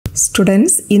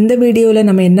Students, இந்த வீடியோல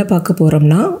நம்ம என்ன பார்க்க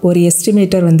போறோம்னா ஒரு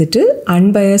எஸ்டிமேட்டர் வந்துட்டு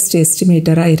unbiased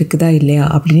estimator-ஆ இருக்குதா இல்லையா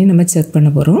அப்படினு நம்ம செக் பண்ண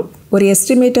போறோம். ஒரு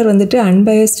எஸ்டிமேட்டர் வந்துட்டு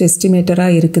unbiased estimator-ஆ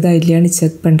இருக்குதா இல்லையான்னு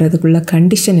செக் பண்றதுக்குள்ள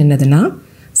கண்டிஷன் என்னதுன்னா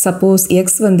suppose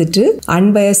x வந்துட்டு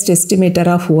unbiased estimator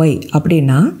of y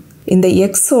அப்படினா இந்த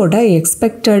x ஓட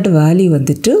expected value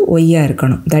வந்துட்டு y ஆ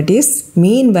இருக்கணும். That is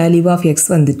mean value of x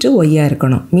வந்துட்டு y ஆ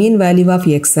இருக்கணும். Mean value of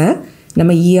x-ஐ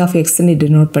நம்ம e of x ன்னு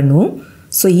denote பண்ணுவோம்.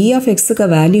 So e of x-க்கு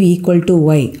value equal to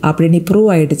y அப்படின்னு prove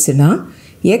ஆயிடுச்சுன்னா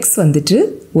x வந்துட்டு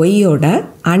y ஓட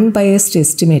unbiased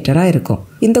estimator-ஆ இருக்கும்.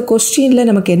 இந்த கொஸ்டின்ல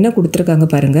நமக்கு என்ன கொடுத்திருக்காங்க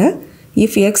பாருங்க.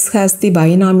 If x has the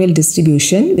binomial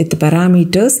distribution with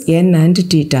parameters n and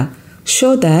theta,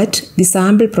 show that the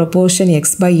sample proportion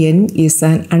x by n is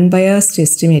an unbiased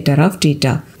estimator of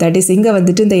theta. That is இங்க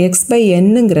வந்துட்டு இந்த x by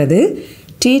n-ங்கிறது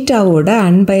theta-ஓட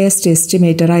unbiased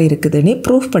estimator-ஆ இருக்குதுன்னு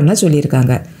prove பண்ண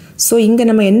சொல்லியிருக்காங்க. So இங்க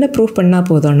நம்ம என்ன prove பண்ணா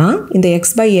போதோம்னா இந்த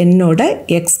x by n-ஓட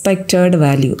expected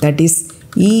value, that is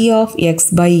e of x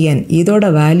by n இதோட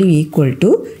value equal to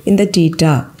இந்த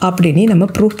theta அப்படின்னு நம்ம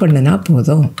prove பண்ணுனா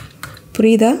போதும்.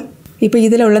 புரியுதா? இப்போ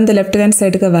இதில் உள்ள இந்த லெஃப்ட் ஹேண்ட்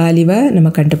சைடுக்கு வேல்யூவை நம்ம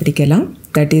கண்டுபிடிக்கலாம்.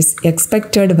 That is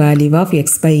expected value of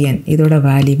X by என் இதோட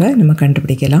வேல்யூவை நம்ம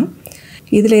கண்டுபிடிக்கலாம்.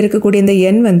 இதில் இருக்கக்கூடிய இந்த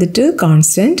என் வந்துட்டு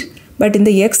கான்ஸ்டன்ட், பட்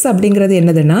இந்த எக்ஸ் அப்படிங்கிறது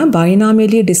என்னதுன்னா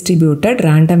பைனாமியலி டிஸ்ட்ரிபியூட்டட்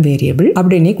ரேண்டம் வேரியபிள்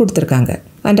அப்படின்னு கொடுத்துருக்காங்க.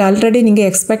 அண்ட் ஆல்ரெடி நீங்கள்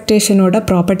எக்ஸ்பெக்டேஷனோட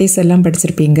ப்ராப்பர்ட்டிஸ் எல்லாம்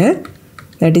படிச்சிருப்பீங்க.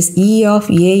 That is E of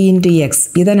A into X.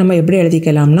 இதை நம்ம எப்படி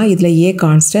எழுதிக்கலாம்னா இதில் ஏ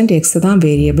கான்ஸ்டன்ட், எக்ஸ் தான்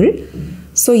வேரியபிள்.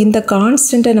 ஸோ இந்த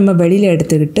கான்ஸ்டண்ட்டை நம்ம வெளியில்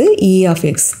எடுத்துக்கிட்டு இ ஆஃப்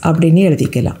எக்ஸ் அப்படின்னு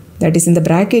எழுதிக்கலாம். தட் இஸ் இந்த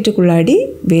ப்ராக்கெட்டுக்குள்ளாடி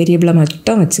வேரியபிளை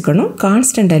மட்டும் வச்சுக்கணும்,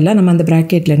 கான்ஸ்டன்ட் எல்லாம் நம்ம அந்த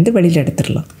ப்ராக்கெட்லேருந்து வெளியில்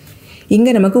எடுத்துடலாம்.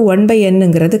 இங்கே நமக்கு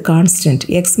 1/n-ங்கிறது கான்ஸ்டன்ட்,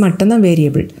 எக்ஸ் மட்டும்தான்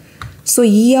variable. So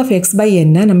E of X by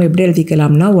என்னை நம்ம எப்படி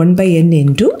எழுதிக்கலாம்னா 1/n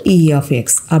into E of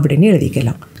X அப்படின்னு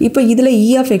எழுதிக்கலாம். இப்போ இதில் இ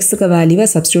ஆஃப் எக்ஸுக்கு வேல்யூவை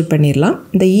சப்ஸ்டியூட் பண்ணிடலாம்.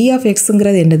 இந்த இ ஆஃப்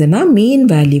எக்ஸுங்கிறது என்னதுன்னா mean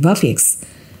value of X.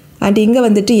 And இங்கே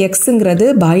வந்துட்டு எக்ஸுங்கிறது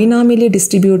பைனாமியலி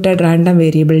டிஸ்ட்ரிபியூட்டட் ரேண்டம்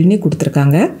வேரியபிள்னு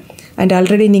கொடுத்துருக்காங்க. அண்ட்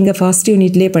ஆல்ரெடி நீங்கள் ஃபர்ஸ்ட்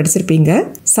யூனிட்லேயே படிச்சிருப்பீங்க.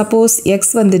 சப்போஸ்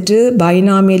எக்ஸ் வந்துட்டு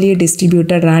பைனாமியலி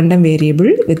distributed random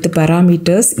variable with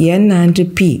parameters n and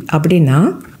p அப்படின்னா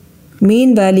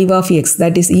mean value of X,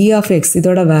 that is E of X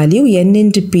இதோட வேல்யூ n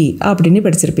into p அப்படின்னு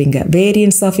படிச்சிருப்பீங்க.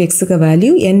 வேரியன்ஸ் ஆஃப் எக்ஸுக்கு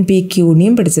வேல்யூ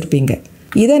npqனையும் படிச்சிருப்பீங்க.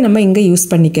 இதை நம்ம இங்கே யூஸ்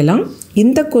பண்ணிக்கலாம்.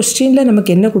 இந்த கொஸ்டினில்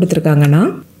நமக்கு என்ன கொடுத்துருக்காங்கன்னா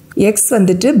x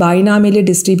வந்துட்டு பைனாமியலி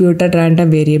distributed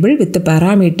random variable with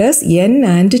parameters n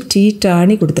and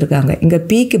thetaன்னு கொடுத்துருக்காங்க. இங்கே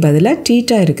pக்கு பதிலாக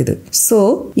theta இருக்குது. ஸோ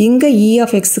இங்கே e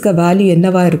ஆஃப் எக்ஸுக்கு வேல்யூ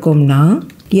என்னவா இருக்கும்னா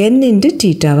n into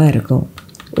thetaவா இருக்கும்.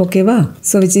 ஓகேவா?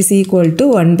 So which is equal to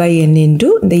 1/n into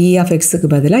இந்த e ஆஃப் எக்ஸுக்கு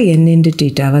பதிலாக n into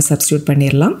thetaவை சப்ஸ்டியூட்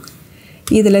பண்ணிடலாம்.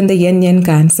 இதில் இந்த n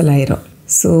கேன்சல் ஆயிரும்.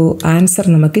 ஸோ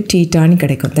ஆன்சர் நமக்கு thetaன்னு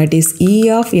கிடைக்கும். That is e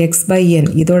of X by n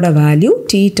இதோட வேல்யூ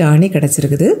thetaன்னு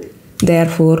கிடச்சிருக்குது.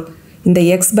 Therefore, இந்த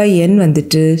x by n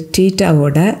வந்துட்டு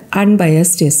thetaவோட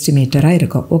unbiased estimator-ஆ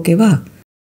இருக்கும். ஓகேவா?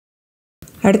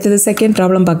 அடுத்தது செகண்ட்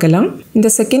ப்ராப்ளம் பார்க்கலாம். இந்த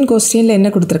செகண்ட் கொஸ்டினில் என்ன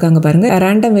கொடுத்துருக்காங்க பாருங்க. A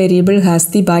random variable has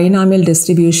the binomial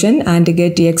distribution and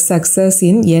get x success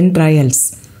in n trials.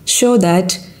 Show that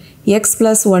x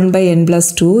plus 1/n plus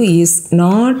 2 is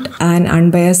not an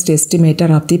unbiased estimator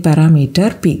of the parameter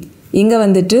p. இங்கே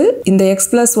வந்துட்டு இந்த x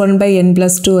plus 1/n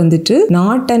plus 2 வந்துட்டு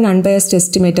not an unbiased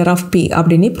estimator of p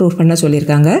அப்படின்னு prove பண்ண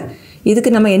சொல்லியிருக்காங்க. இதுக்கு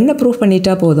நம்ம என்ன ப்ரூவ்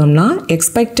பண்ணிட்டா போதும்னா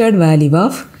expected value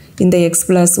of இந்த x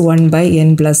plus 1/n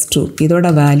plus 2 இதோட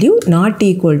வேல்யூ not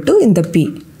equal to இந்த p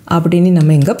அப்படின்னு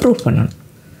நம்ம இங்கே ப்ரூவ் பண்ணணும்.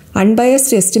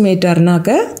 unbiased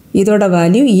estimatorனாக்க இதோட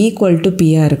வேல்யூ equal to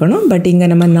p-ஆ இருக்கணும். பட் இங்கே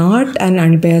நம்ம not an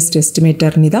unbiased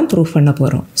estimatorன்னு தான் ப்ரூவ் பண்ண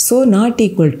போகிறோம். ஸோ not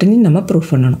equal to நம்ம ப்ரூவ்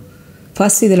பண்ணணும்.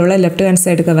 ஃபர்ஸ்ட் இதில் உள்ள லெஃப்ட் ஹேண்ட்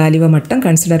சைடுக்கு வேல்யூவை மட்டும்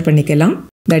கன்சிடர் பண்ணிக்கலாம்.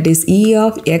 That is E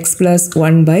of X plus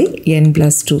 1/n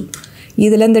plus 2.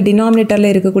 இதில் இந்த டினாமினேட்டரில்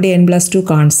இருக்கக்கூடிய n + 2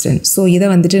 கான்ஸ்டன்ட். ஸோ இதை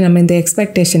வந்துட்டு நம்ம இந்த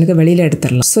எக்ஸ்பெக்டேஷனுக்கு வெளியில்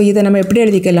எடுத்துடலாம். ஸோ இதை நம்ம எப்படி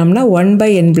எழுதிக்கலாம்னா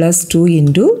 1/n + 2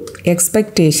 இன்டூ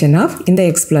எக்ஸ்பெக்டேஷன் ஆஃப் இந்த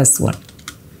x + 1.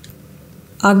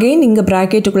 அகெயின் இங்கே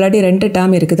ப்ராக்கெட்டுக்குள்ளாடி 2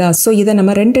 டேர்ம் இருக்குதா? ஸோ இதை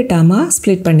நம்ம 2 டேர்மாக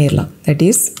ஸ்ப்ளிட் பண்ணிடலாம். That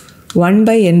is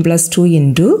 1/n + 2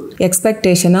 into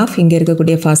expectation of இங்கே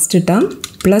இருக்கக்கூடிய first term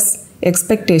plus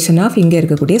expectation of இங்கே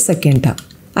இருக்கக்கூடிய செகண்ட் டேர்ம்.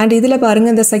 அண்ட் இதில்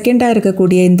பாருங்கள் இந்த செகண்டாக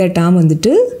இருக்கக்கூடிய இந்த டேர்ம்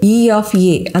வந்துட்டு இ ஆஃப்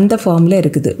ஏ அந்த ஃபார்மில்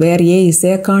இருக்குது. வேர் ஏ is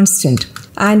a constant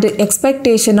and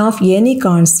expectation of any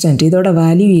constant இதோட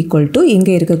வேல்யூ ஈக்குவல் டு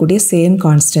இங்கே இருக்கக்கூடிய சேம்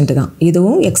கான்ஸ்டன்ட் தான்.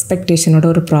 இதுவும் எக்ஸ்பெக்டேஷனோட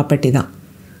ஒரு ப்ராப்பர்ட்டி தான்.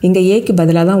 இங்கே ஏக்கு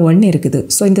பதிலாக தான் 1 இருக்குது.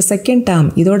 ஸோ இந்த செகண்ட் டேர்ம்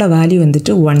இதோட வேல்யூ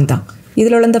வந்துட்டு 1 தான்.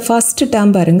 இதில் உள்ள இந்த ஃபர்ஸ்ட்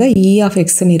டேர்ம் பாருங்கள் இ ஆஃப்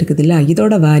எக்ஸ்ன்னு இருக்குது இல்லை,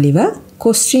 இதோட வேல்யூவை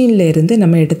கொஸ்டின்ல இருந்து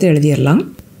நம்ம எடுத்து எழுதிடலாம்.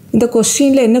 இந்த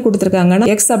கொஸ்டினில் என்ன கொடுத்துருக்காங்கன்னா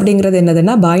எக்ஸ் அப்படிங்கிறது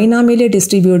என்னதுன்னா பைனாமியலி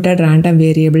டிஸ்ட்ரிபியூட்டட் ரேண்டம்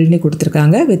வேரியபிள்னு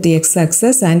கொடுத்துருக்காங்க with X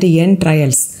access and n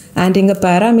trials. and இங்கே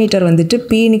parameter வந்துட்டு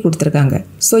p னு கொடுத்துருக்காங்க.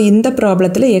 ஸோ இந்த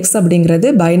ப்ராப்ளத்தில் x அப்படிங்கிறது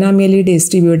binomially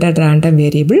distributed random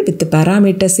variable with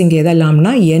parameters இங்கே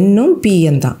எதெல்லாம்னா n-ம்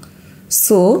p-ம் தான்.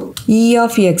 ஸோ e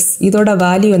of x இதோட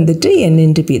வேல்யூ வந்துட்டு n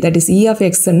into p, that is e of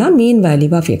x-னா mean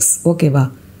value of x. ஓகேவா?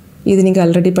 இது நீங்கள்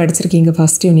ஆல்ரெடி படிச்சிருக்கீங்க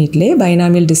first யூனிட்லேயே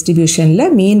binomial டிஸ்ட்ரிபியூஷனில்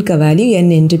மீன்க value n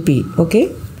into p. Okay,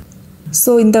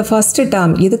 so இந்த first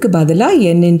term இதுக்கு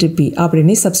பதிலாக n into p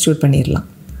அப்படின்னு சப்ஸ்டியூட் பண்ணிடலாம்.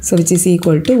 So which is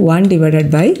equal to 1 divided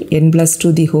by n plus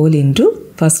 2 the whole into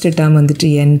first term வந்துட்டு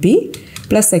np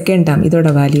ப்ளஸ் செகண்ட் டேர்ம்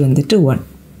இதோட value வந்துட்டு 1.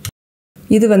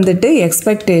 இது வந்துட்டு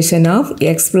expectation of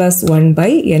x plus 1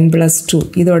 by n plus 2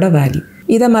 இதோட வேல்யூ.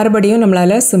 இதை மறுபடியும்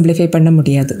நம்மளால் சிம்பிளிஃபை பண்ண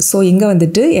முடியாது. ஸோ இங்கே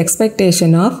வந்துட்டு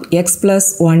expectation of x plus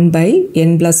 1 by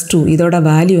n plus 2 இதோட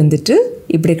வேல்யூ வந்துட்டு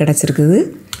இப்படி கிடச்சிருக்குது,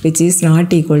 which is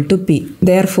not equal to p.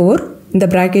 Therefore இந்த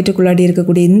ப்ராக்கெட்டுக்குள்ளாடி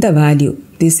இருக்கக்கூடிய இந்த value,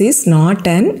 this is not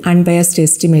an unbiased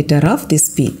estimator of this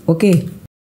p. Okay,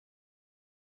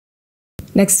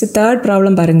 next third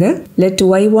problem பாருங்க. Let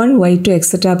y1 y2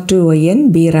 etc. up to yn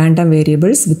be random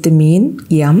variables with the mean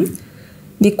m.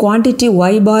 The quantity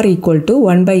y bar equal to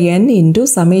 1 by n into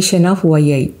summation of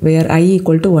yi, where I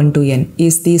equal to 1 to n,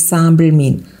 is the sample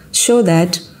mean. Show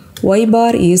that y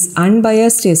bar is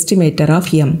unbiased estimator of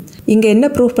m. இங்கே என்ன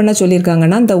proof பண்ண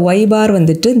சொல்லியிருக்காங்கன்னா, இந்த y bar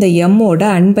வந்துட்டு இந்த m-ஓட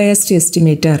unbiased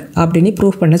estimator அப்படின்னு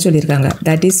proof பண்ண சொல்லியிருக்காங்க.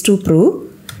 That is to prove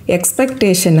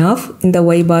expectation of இந்த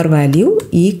y bar value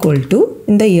equal to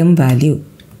இந்த m value.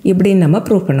 இப்படின்னு நம்ம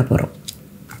ப்ரூஃப் பண்ண போகிறோம்.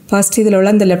 ஃபர்ஸ்ட் இதில்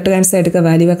உள்ள இந்த லெஃப்ட் ஹேண்ட் சைடுக்கு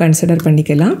வேல்யூவை கன்சிடர்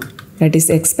பண்ணிக்கலாம். That is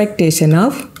expectation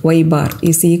of y bar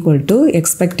is equal to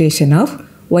expectation of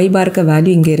y barக்கு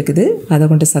value இங்கே இருக்குது, அதை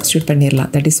கொண்டு சப்ஸ்டியூட் பண்ணிடலாம்.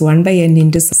 That is 1 by n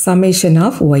into summation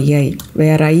of yi,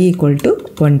 where I equal to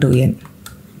 1 to n.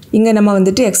 இங்கே நம்ம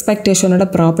வந்துட்டு எக்ஸ்பெக்டேஷனோட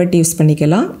ப்ராப்பர்ட்டி யூஸ்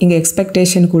பண்ணிக்கலாம். இங்கே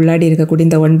எக்ஸ்பெக்டேஷனுக்கு உள்ளாடி இருக்கக்கூடிய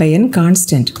இந்த 1 by n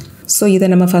கான்ஸ்டன்ட். ஸோ இதை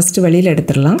நம்ம ஃபஸ்ட்டு வெளியில்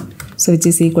எடுத்துடலாம். So which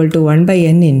is equal to 1 by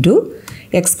n into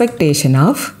expectation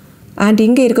of, and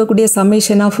இங்கே இருக்கக்கூடிய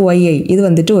சம்மேஷன் ஆஃப் yi இது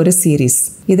வந்துட்டு ஒரு சீரீஸ்.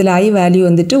 இதில் i வேல்யூ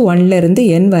வந்துட்டு 1லேருந்து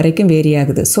n வரைக்கும் வேரி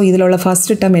ஆகுது. ஸோ இதில் உள்ள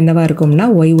ஃபஸ்ட்டு டேர்ம் என்னவாக இருக்கும்னா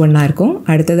y1 இருக்கும்,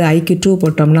 அடுத்தது iக்கு 2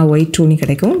 போட்டோம்னா y2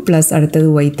 கிடைக்கும், ப்ளஸ் அடுத்தது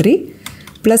y3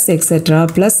 plus etcetera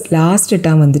plus last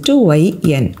term வந்துட்டு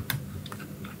yn,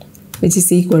 which is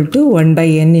equal to 1 by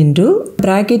n into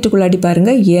ப்ராக்கெட்டுக்குள்ளாடி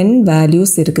பாருங்கள் n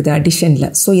வேல்யூஸ் இருக்குது அடிஷனில்.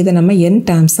 ஸோ இதை நம்ம n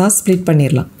டேர்ம்ஸாக ஸ்ப்ளிட்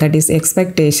பண்ணிடலாம். தட் இஸ்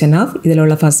எக்ஸ்பெக்டேஷன் ஆஃப் இதில்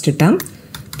உள்ள first term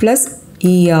plus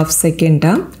e of second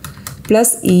term plus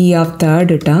e of third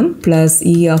term plus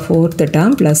e of fourth term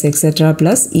plus etc.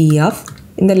 plus e of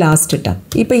இந்த last term.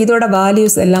 இப்போ இதோட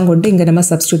values எல்லாம் கொண்டு இங்கே நம்ம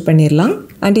சப்ஸ்டியூட் பண்ணிடலாம்.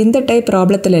 அண்ட் இந்த டைப்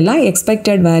ப்ராப்ளத்தில் எல்லாம்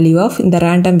எக்ஸ்பெக்டட் வேல்யூ ஆஃப் இந்த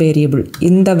ரேண்டம் வேரியபிள்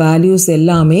இந்த வேல்யூஸ்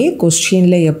எல்லாமே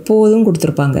கொஸ்டினில் எப்போதும்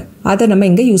கொடுத்துருப்பாங்க, அதை நம்ம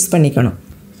இங்கே யூஸ் பண்ணிக்கணும்.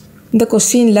 இந்த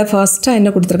கொஸ்டினில் ஃபர்ஸ்ட்டாக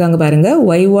என்ன கொடுத்துருக்காங்க பாருங்கள்,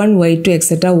 y1 y2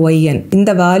 etc. yn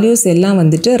இந்த வேல்யூஸ் எல்லாம்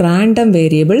வந்துட்டு random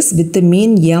variables with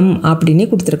mean m அப்படின்னு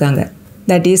கொடுத்துருக்காங்க.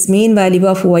 That is mean value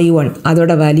of y1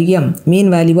 அதோட value m, mean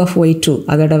value of y2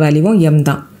 அதோட வேல்யூவும் m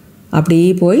தான். அப்படியே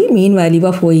போய் மீன் வேல்யூ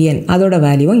ஆஃப் yn அதோட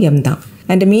வேல்யூவும் m தான்.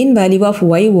 And mean value of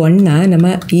y1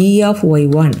 நம்ம e ஆஃப்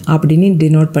y1 அப்படின்னு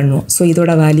டினோட் பண்ணுவோம். ஸோ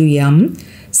இதோட value m.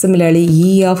 Similarly e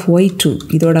of y2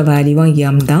 இதோட வேல்யூவும்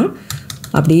m தான்.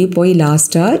 அப்படியே போய்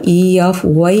லாஸ்ட்டாக e ஆஃப்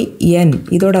yn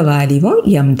இதோட வேல்யூவும்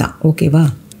m தான். ஓகேவா?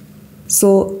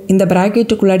 ஸோ இந்த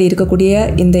ப்ராக்கெட்டுக்குள்ளாடி இருக்கக்கூடிய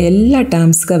இந்த எல்லா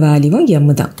டேர்ம்ஸ்க்கு வேல்யூவும் m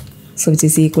தான். So which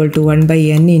is equal to 1 by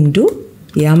n into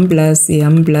m plus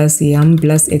m plus m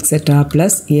plus etc.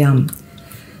 plus m.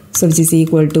 So which is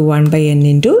equal to 1 by n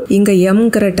into இங்கே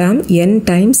mங்கிற டேர்ம் n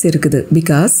டைம்ஸ் இருக்குது,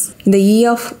 பிகாஸ் இந்த e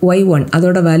of y1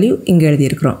 அதோட value இங்கே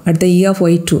எழுதியிருக்கிறோம், அடுத்த e of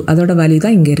y2 அதோட value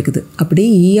தான் இங்கே இருக்குது. அப்படி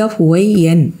e ஆஃப்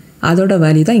yn அதோட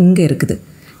வேல்யூ தான் இங்கே இருக்குது.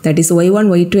 That is y1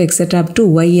 y2 etc. up to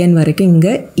yn வரைக்கும்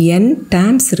இங்கே n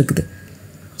டேர்ம்ஸ் இருக்குது.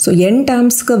 ஸோ n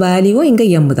டேர்ம்ஸ்க்கு வேல்யூவும் இங்கே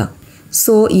m தான்.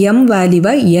 ஸோ m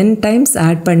வேல்யூவை n டைம்ஸ்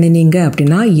ஆட் பண்ணினீங்க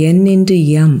அப்படின்னா n into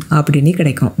m அப்படின்னு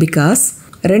கிடைக்கும். பிகாஸ்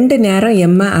 2 நேரம்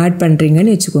m ஆட்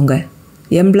பண்ணுறீங்கன்னு வச்சுக்கோங்க,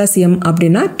 m plus m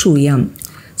அப்படின்னா 2m.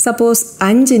 சப்போஸ்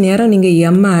 5 நேரம் நீங்கள்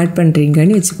m ஆட்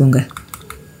பண்ணுறீங்கன்னு வச்சுக்கோங்க,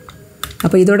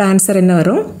 அப்போ இதோட ஆன்சர் என்ன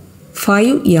வரும்,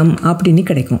 5m அப்படின்னு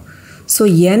கிடைக்கும். So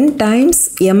n times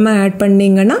m add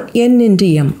பண்ணிங்கன்னா n into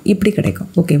m இப்படி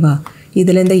கிடைக்கும். ஓகேவா?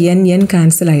 இதில் இந்த n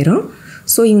கேன்சல் ஆயிரும்.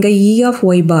 ஸோ இங்கே e ஆஃப்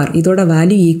y bar இதோட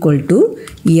வேல்யூ ஈக்குவல் டு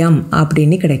m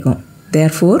அப்படின்னு கிடைக்கும்.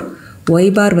 தேர்ஃபோர் y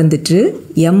bar வந்துட்டு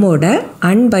m-ஓட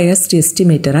அன்பயஸ்ட்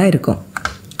எஸ்டிமேட்டராக இருக்கும்.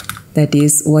 That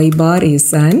is y bar is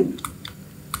an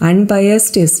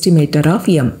unbiased estimator of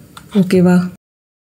m. ஓகேவா?